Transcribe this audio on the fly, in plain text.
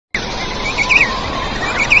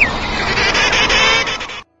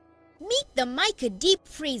the Mika Deep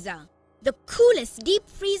Freezer, the coolest deep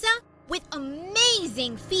freezer with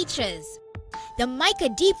amazing features. The Mika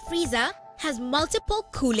Deep Freezer has multiple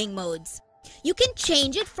cooling modes. You can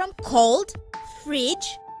change it from cold,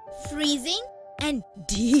 fridge, freezing, and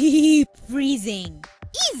deep freezing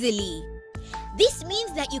easily. This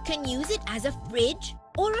means that you can use it as a fridge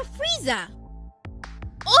or a freezer.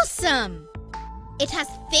 Awesome! It has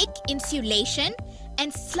thick insulation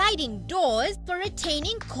and sliding doors for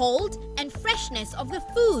retaining cold and freshness of the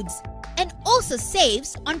foods, and also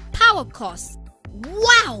saves on power costs.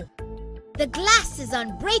 Wow! The glass is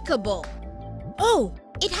unbreakable. Oh,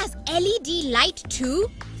 it has LED light too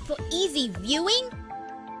for easy viewing.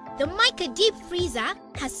 The Mika Deep Freezer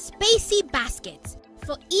has spacey baskets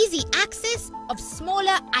for easy access of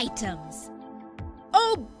smaller items.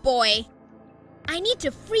 Oh boy! I need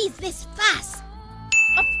to freeze this fast.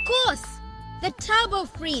 Of course! The Turbo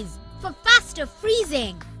Freeze for faster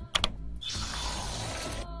freezing.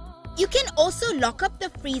 You can also lock up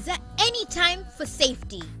the freezer anytime for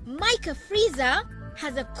safety. Mika Freezer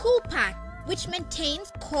has a cool pack which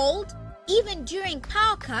maintains cold even during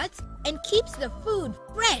power cuts and keeps the food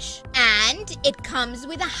fresh. And it comes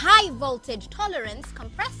with a high voltage tolerance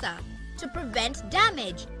compressor to prevent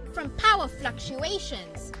damage from power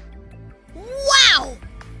fluctuations. Wow!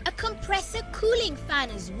 A compressor cooling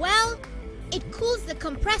fan as well. It cools the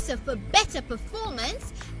compressor for better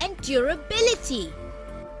performance and durability.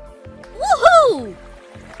 Woohoo!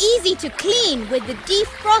 Easy to clean with the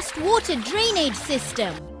defrost water drainage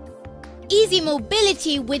system. Easy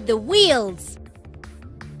mobility with the wheels.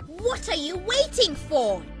 What are you waiting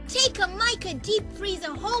for? Take a Mika Deep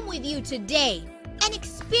Freezer home with you today and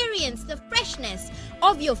experience the freshness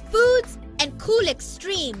of your foods and cool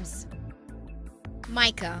extremes.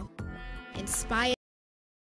 Mika, inspired